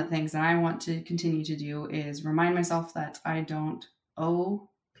 one of the things that I want to continue to do is remind myself that I don't owe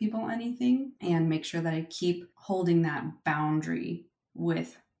people anything, and make sure that I keep holding that boundary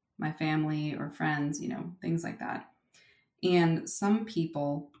with my family or friends, things like that. And some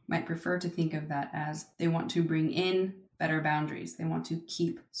people might prefer to think of that as they want to bring in better boundaries. They want to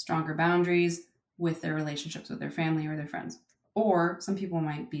keep stronger boundaries with their relationships with their family or their friends. Or some people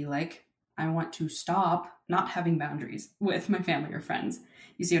might be like, I want to stop not having boundaries with my family or friends.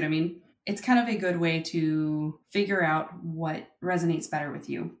 You see what I mean? It's kind of a good way to figure out what resonates better with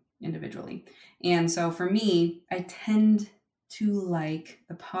you individually. And so for me, I tend to like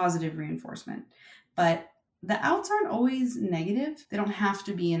the positive reinforcement, but the outs aren't always negative. They don't have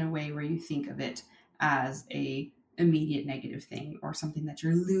to be in a way where you think of it as a immediate negative thing or something that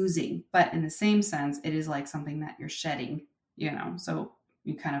you're losing. But in the same sense, it is like something that you're shedding, so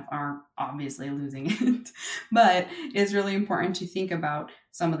you kind of are obviously losing it. But it's really important to think about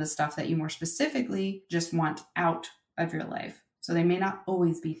some of the stuff that you more specifically just want out of your life. So they may not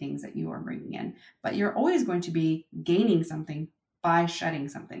always be things that you are bringing in, but you're always going to be gaining something by shedding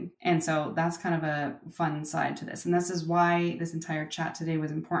something. And so that's kind of a fun side to this. And this is why this entire chat today was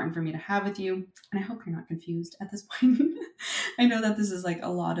important for me to have with you. And I hope you're not confused at this point. I know that this is like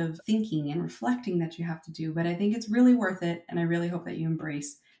a lot of thinking and reflecting that you have to do, but I think it's really worth it. And I really hope that you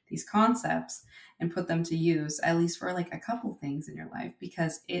embrace these concepts and put them to use, at least for like a couple things in your life,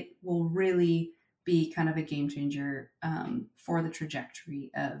 because it will really be kind of a game changer for the trajectory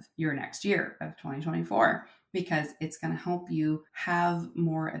of your next year of 2024. Because it's going to help you have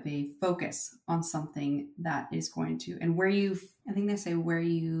more of a focus on something that is going to, and I think they say where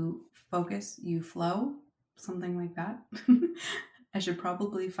you focus, you flow, something like that. I should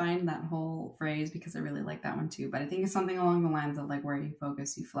probably find that whole phrase because I really like that one too. But I think it's something along the lines of like where you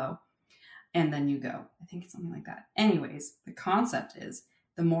focus, you flow, and then you go. I think it's something like that. Anyways, the concept is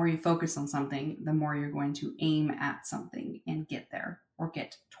the more you focus on something, the more you're going to aim at something and get there or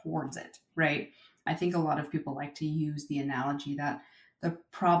get towards it, right? I think a lot of people like to use the analogy that the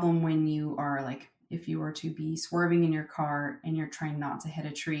problem when you are like, if you were to be swerving in your car and you're trying not to hit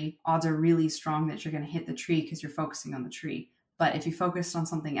a tree, odds are really strong that you're going to hit the tree because you're focusing on the tree. But if you focused on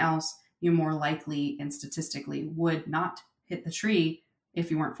something else, you more likely and statistically would not hit the tree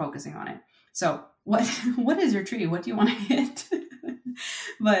if you weren't focusing on it. So what is your tree? What do you want to hit?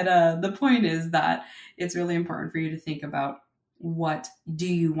 But the point is that it's really important for you to think about what do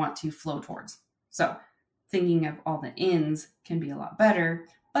you want to flow towards. So thinking of all the ins can be a lot better,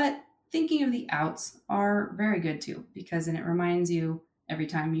 but thinking of the outs are very good too, because then it reminds you every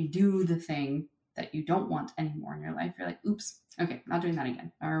time you do the thing that you don't want anymore in your life, you're like, oops, okay, not doing that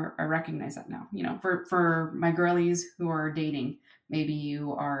again. Or I recognize that now. For my girlies who are dating, maybe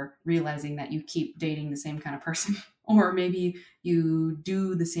you are realizing that you keep dating the same kind of person. Or maybe you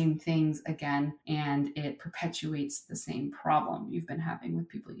do the same things again and it perpetuates the same problem you've been having with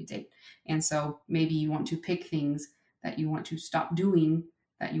people you date. And so maybe you want to pick things that you want to stop doing,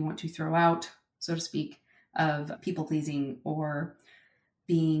 that you want to throw out, so to speak, of people pleasing or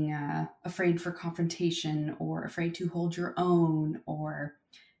being afraid for confrontation or afraid to hold your own or,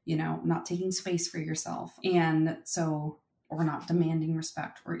 not taking space for yourself. And so or not demanding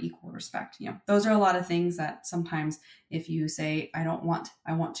respect or equal respect. Those are a lot of things that sometimes if you say, I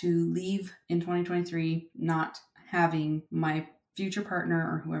want to leave in 2023, not having my future partner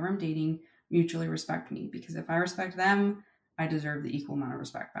or whoever I'm dating mutually respect me, because if I respect them, I deserve the equal amount of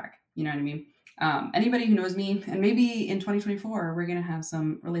respect back. You know what I mean? Anybody who knows me, and maybe in 2024, we're going to have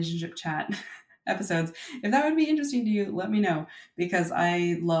some relationship chat episodes. If that would be interesting to you, let me know, because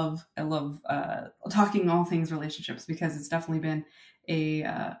I love talking all things relationships, because it's definitely been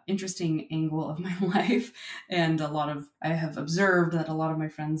a interesting angle of my life. And I have observed that a lot of my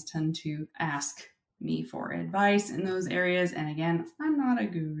friends tend to ask me for advice in those areas. And again, I'm not a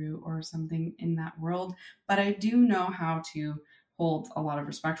guru or something in that world, but I do know how to hold a lot of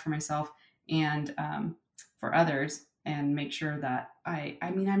respect for myself and for others, and make sure that I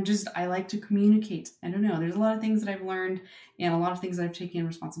like to communicate. I don't know. There's a lot of things that I've learned and a lot of things that I've taken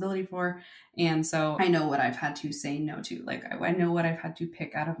responsibility for. And so I know what I've had to say no to. Like I know what I've had to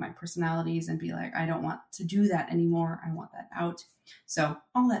pick out of my personalities and be like, I don't want to do that anymore. I want that out. So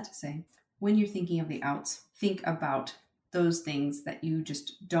all that to say, when you're thinking of the outs, think about those things that you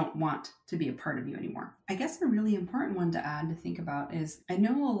just don't want to be a part of you anymore. I guess a really important one to add to think about is, I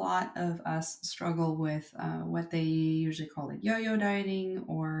know a lot of us struggle with what they usually call like yo-yo dieting,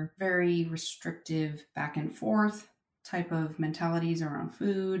 or very restrictive back and forth type of mentalities around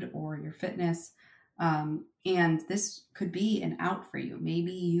food or your fitness. And this could be an out for you.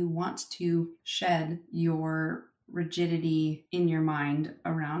 Maybe you want to shed your rigidity in your mind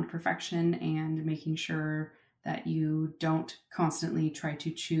around perfection and making sure that you don't constantly try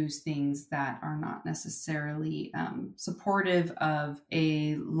to choose things that are not necessarily supportive of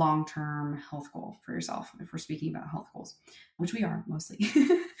a long-term health goal for yourself, if we're speaking about health goals, which we are mostly.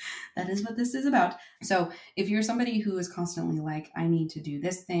 That is what this is about. So if you're somebody who is constantly like, I need to do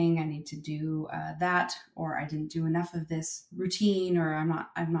this thing, I need to do that, or I didn't do enough of this routine, or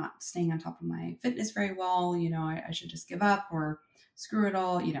I'm not staying on top of my fitness very well, I should just give up or screw it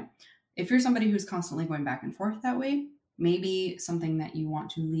all, If you're somebody who's constantly going back and forth that way, maybe something that you want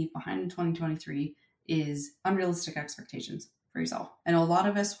to leave behind in 2023 is unrealistic expectations for yourself. And a lot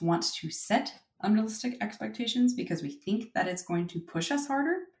of us want to set unrealistic expectations because we think that it's going to push us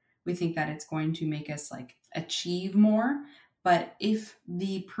harder. We think that it's going to make us like achieve more. But if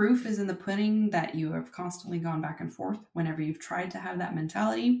the proof is in the pudding that you have constantly gone back and forth whenever you've tried to have that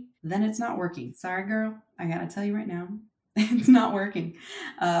mentality, then it's not working. Sorry, girl. I gotta tell you right now. It's not working.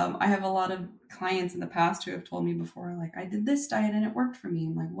 I have a lot of clients in the past who have told me before, like, I did this diet and it worked for me.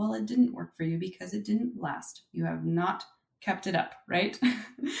 I'm like, well, it didn't work for you because it didn't last. You have not kept it up, right?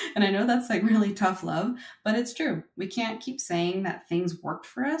 And I know that's like really tough love, but it's true. We can't keep saying that things worked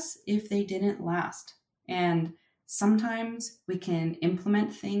for us if they didn't last. And sometimes we can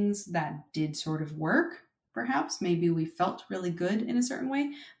implement things that did sort of work. Perhaps maybe we felt really good in a certain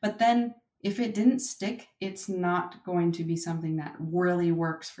way, but then if it didn't stick, it's not going to be something that really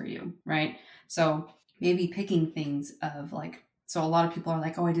works for you, right? So maybe picking things of like, so a lot of people are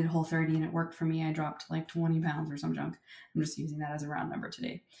like, oh, I did Whole30 and it worked for me. I dropped like 20 pounds or some junk. I'm just using that as a round number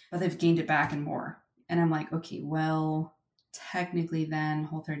today. But they've gained it back and more. And I'm like, okay, well, technically then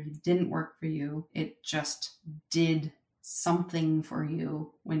Whole30 didn't work for you. It just did something for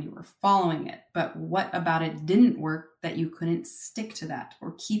you when you were following it. But what about it didn't work that you couldn't stick to that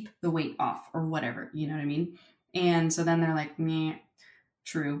or keep the weight off or whatever, you know what I mean? And so then they're like, meh,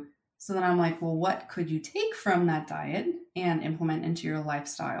 true. So then I'm like, well, what could you take from that diet and implement into your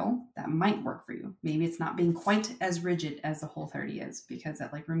lifestyle that might work for you? Maybe it's not being quite as rigid as the Whole30 is, because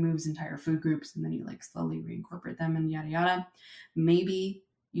that like removes entire food groups and then you like slowly reincorporate them and yada yada. Maybe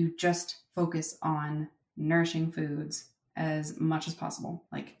you just focus on nourishing foods as much as possible,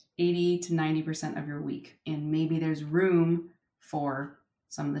 like 80 to 90% of your week. And maybe there's room for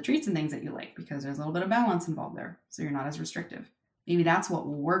some of the treats and things that you like because there's a little bit of balance involved there. So you're not as restrictive. Maybe that's what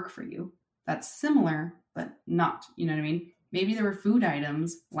will work for you. That's similar, but not, you know what I mean? Maybe there were food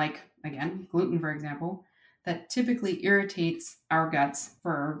items like, again, gluten, for example, that typically irritates our guts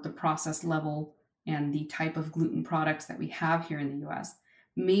for the process level and the type of gluten products that we have here in the US.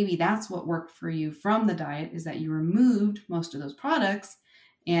 Maybe that's what worked for you from the diet, is that you removed most of those products.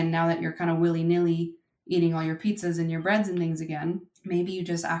 And now that you're kind of willy-nilly eating all your pizzas and your breads and things again, maybe you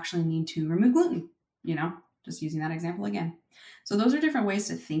just actually need to remove gluten, just using that example again. So those are different ways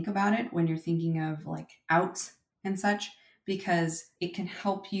to think about it when you're thinking of like outs and such, because it can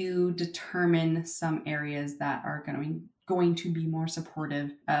help you determine some areas that are going to be more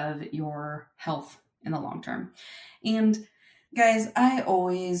supportive of your health in the long term. And guys, I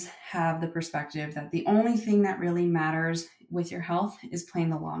always have the perspective that the only thing that really matters with your health is playing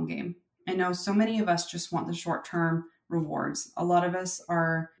the long game. I know so many of us just want the short-term rewards. A lot of us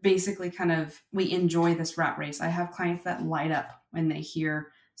are basically we enjoy this rat race. I have clients that light up when they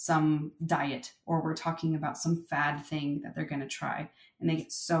hear some diet or we're talking about some fad thing that they're going to try, and they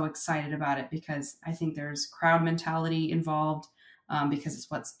get so excited about it because I think there's crowd mentality involved because it's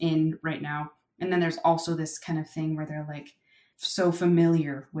what's in right now. And then there's also this kind of thing where they're like so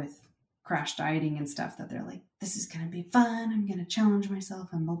familiar with crash dieting and stuff that they're like, this is going to be fun. I'm going to challenge myself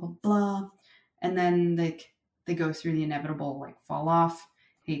and blah, blah, blah. And then they go through the inevitable, like fall off,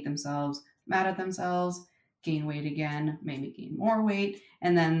 hate themselves, mad at themselves, gain weight again, maybe gain more weight,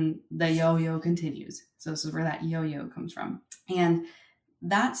 and then the yo-yo continues. So this is where that yo-yo comes from. And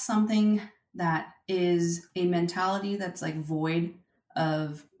that's something that is a mentality that's like void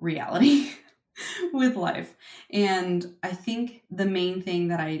of reality with life. And I think the main thing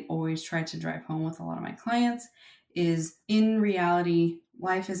that I always try to drive home with a lot of my clients is, in reality,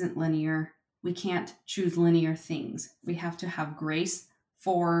 life isn't linear. We can't choose linear things. We have to have grace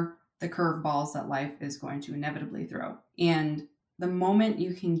for the curveballs that life is going to inevitably throw. And the moment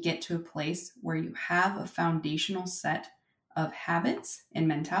you can get to a place where you have a foundational set of habits and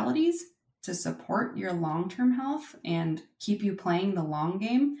mentalities to support your long-term health and keep you playing the long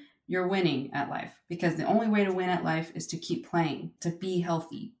game, you're winning at life. Because the only way to win at life is to keep playing, to be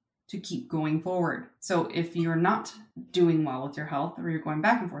healthy, to keep going forward. So if you're not doing well with your health, or you're going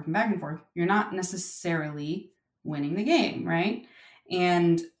back and forth, you're not necessarily winning the game, right?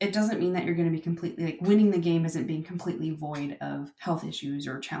 And it doesn't mean that you're going to be completely, like, winning the game isn't being completely void of health issues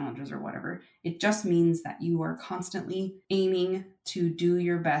or challenges or whatever. It just means that you are constantly aiming to do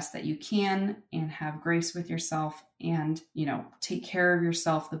your best that you can and have grace with yourself and, take care of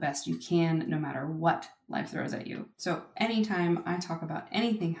yourself the best you can, no matter what life throws at you. So anytime I talk about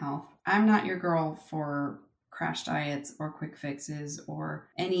anything health, I'm not your girl for crash diets or quick fixes or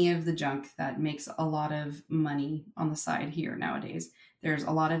any of the junk that makes a lot of money on the side here nowadays. There's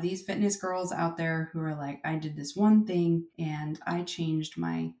a lot of these fitness girls out there who are like, I did this one thing and I changed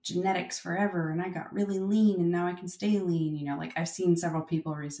my genetics forever and I got really lean and now I can stay lean. Like, I've seen several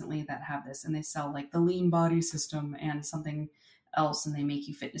people recently that have this, and they sell like the lean body system and something else, and they make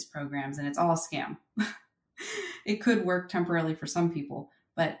you fitness programs, and it's all a scam. It could work temporarily for some people,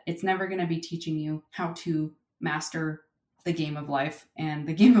 but it's never going to be teaching you how to master the game of life. And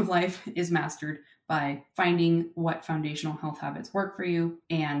the game of life is mastered by finding what foundational health habits work for you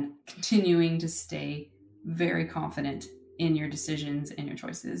and continuing to stay very confident in your decisions and your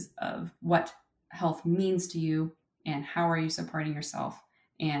choices of what health means to you and how are you supporting yourself,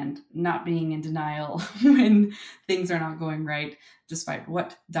 and not being in denial when things are not going right, despite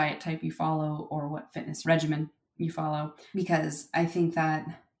what diet type you follow or what fitness regimen you follow. Because I think that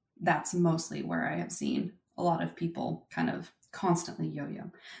that's mostly where I have seen a lot of people kind of constantly yo-yo.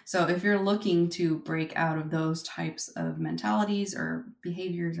 So if you're looking to break out of those types of mentalities or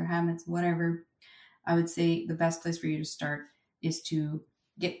behaviors or habits, whatever, I would say the best place for you to start is to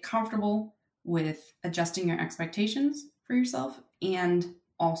get comfortable with adjusting your expectations for yourself, and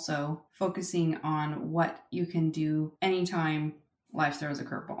also focusing on what you can do anytime life throws a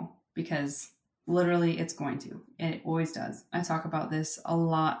curveball, because literally it's going to. It always does. I talk about this a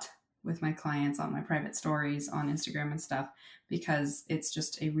lot with my clients on my private stories on Instagram and stuff, because it's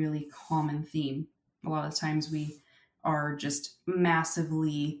just a really common theme. A lot of times we are just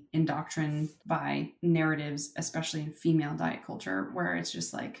massively indoctrinated by narratives, especially in female diet culture, where it's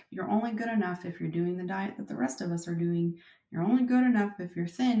just like, you're only good enough if you're doing the diet that the rest of us are doing. You're only good enough if you're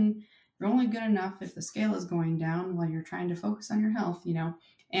thin. You're only good enough if the scale is going down while you're trying to focus on your health,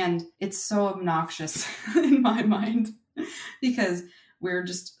 And it's so obnoxious in my mind, because we're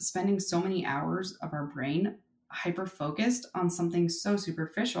just spending so many hours of our brain hyper-focused on something so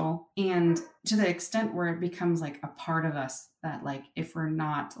superficial, and to the extent where it becomes like a part of us that, like, if we're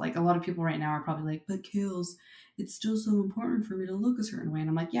not, like, a lot of people right now are probably like, but Kales, it's still so important for me to look a certain way. And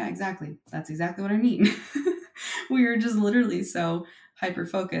I'm like, yeah, exactly. That's exactly what I mean. We are just literally so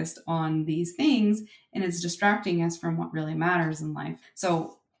hyper-focused on these things, and it's distracting us from what really matters in life.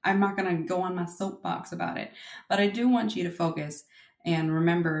 So I'm not going to go on my soapbox about it, but I do want you to focus and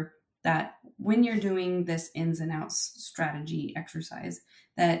remember that when you're doing this ins and outs strategy exercise,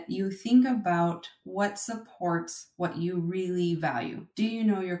 that you think about what supports what you really value. Do you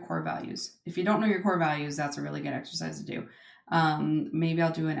know your core values? If you don't know your core values, that's a really good exercise to do. Maybe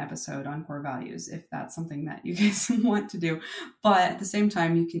I'll do an episode on core values if that's something that you guys want to do. But at the same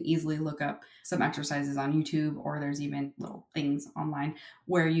time, you can easily look up some exercises on YouTube, or there's even little things online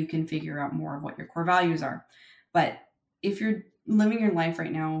where you can figure out more of what your core values are. But if you're living your life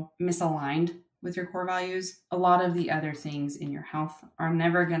right now misaligned with your core values, a lot of the other things in your health are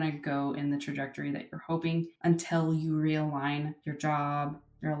never going to go in the trajectory that you're hoping until you realign your job,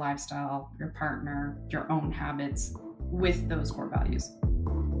 your lifestyle, your partner, your own habits with those core values.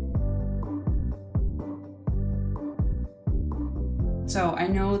 So I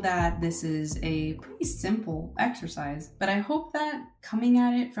know that this is a pretty simple exercise, but I hope that coming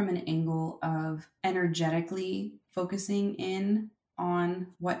at it from an angle of energetically focusing in on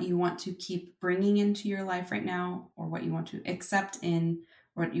what you want to keep bringing into your life right now, or what you want to accept in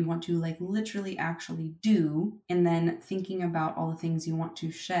what you want to like literally actually do, and then thinking about all the things you want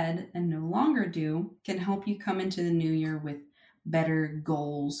to shed and no longer do can help you come into the new year with better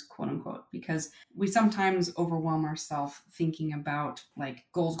goals, quote unquote, because we sometimes overwhelm ourselves thinking about like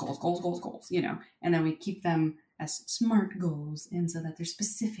goals, and then we keep them as smart goals, and so that they're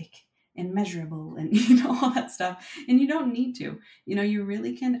specific and measurable and all that stuff, and you don't need to. You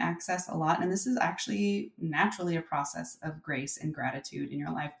really can access a lot, and this is actually naturally a process of grace and gratitude in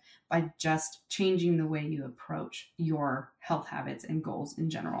your life by just changing the way you approach your health habits and goals in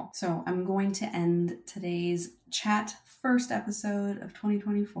general. So I'm going to end today's chat first episode of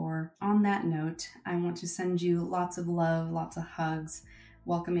 2024 on that note. I want to send you lots of love, lots of hugs,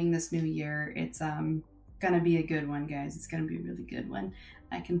 welcoming this new year. It's gonna be a good one, guys. It's gonna be a really good one.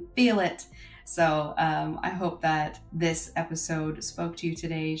 I can feel it. So I hope that this episode spoke to you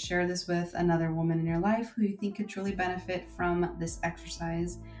today. Share this with another woman in your life who you think could truly benefit from this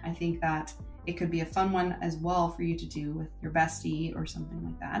exercise. I think that it could be a fun one as well for you to do with your bestie or something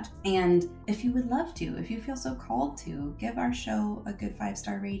like that. And if you would love to, if you feel so called to, give our show a good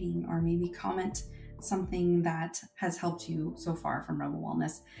 5-star rating, or maybe comment something that has helped you so far from Rebel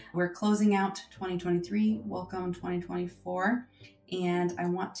Wellness. We're closing out 2023. Welcome 2024. And I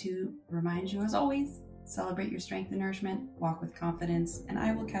want to remind you, as always, celebrate your strength and nourishment, walk with confidence, and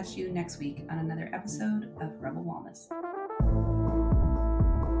I will catch you next week on another episode of Rebel Wellness.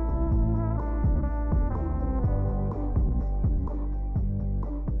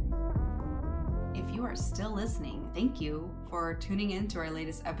 If you are still listening, thank you for tuning in to our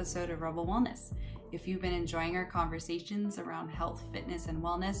latest episode of Rebel Wellness. If you've been enjoying our conversations around health, fitness, and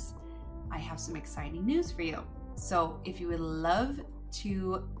wellness, I have some exciting news for you. So if you would love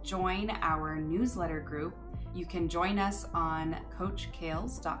to join our newsletter group, you can join us on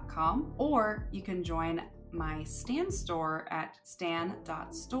coachkales.com, or you can join my Stan store at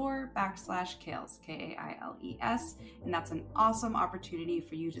stan.store/Kales, Kailes. And that's an awesome opportunity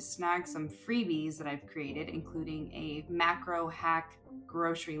for you to snag some freebies that I've created, including a macro hack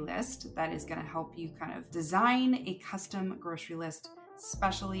grocery list that is going to help you kind of design a custom grocery list,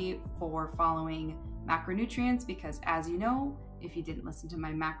 especially for following macronutrients, because as you know, if you didn't listen to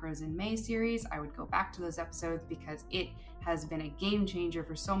my Macros in May series, I would go back to those episodes because it has been a game changer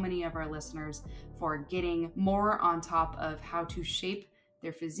for so many of our listeners for getting more on top of how to shape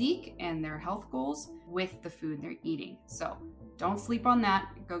their physique and their health goals with the food they're eating. So don't sleep on that.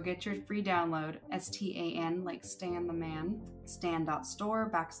 Go get your free download, STAN, like Stan the man,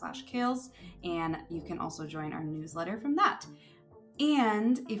 stan.store/Kales, and you can also join our newsletter from that.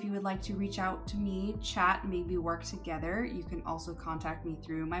 And if you would like to reach out to me, chat, maybe work together, you can also contact me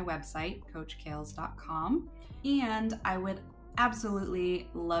through my website, coachkales.com. And I would absolutely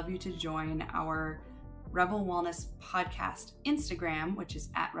love you to join our Rebel Wellness Podcast Instagram, which is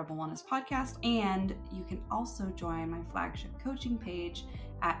at Rebel Wellness Podcast. And you can also join my flagship coaching page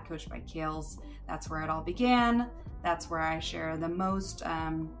at Coach by Kales. That's where it all began. That's where I share the most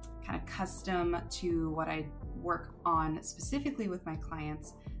kind of custom to what I work on specifically with my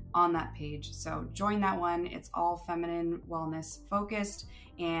clients on that page. So join that one. It's all feminine wellness focused,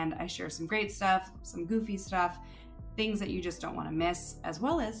 and I share some great stuff, some goofy stuff, things that you just don't want to miss, as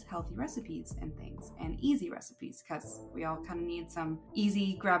well as healthy recipes and things, and easy recipes, because we all kind of need some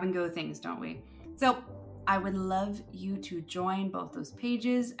easy grab and go things, don't we? So I would love you to join both those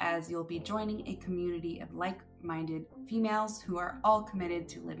pages, as you'll be joining a community of like-minded females who are all committed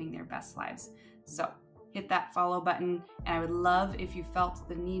to living their best lives. So hit that follow button, and I would love if you felt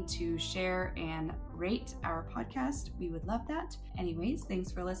the need to share and rate our podcast. We would love that. Anyways,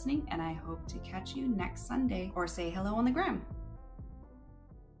 thanks for listening, and I hope to catch you next Sunday, or say hello on the gram.